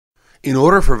In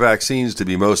order for vaccines to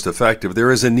be most effective,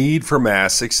 there is a need for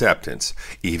mass acceptance,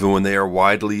 even when they are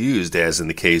widely used, as in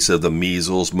the case of the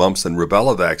measles, mumps, and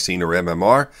rubella vaccine, or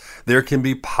MMR. There can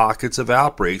be pockets of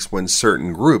outbreaks when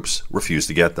certain groups refuse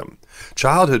to get them.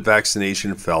 Childhood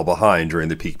vaccination fell behind during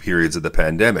the peak periods of the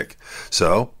pandemic.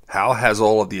 So, how has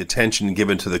all of the attention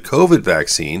given to the COVID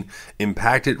vaccine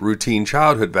impacted routine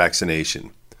childhood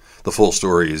vaccination? The full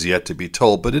story is yet to be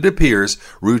told, but it appears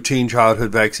routine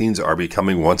childhood vaccines are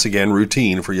becoming once again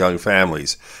routine for young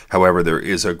families. However, there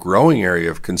is a growing area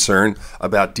of concern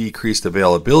about decreased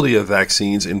availability of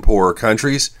vaccines in poorer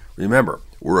countries. Remember,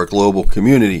 we're a global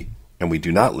community, and we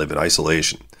do not live in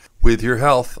isolation. With your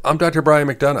health, I'm Dr. Brian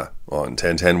McDonough on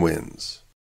 1010 Wins.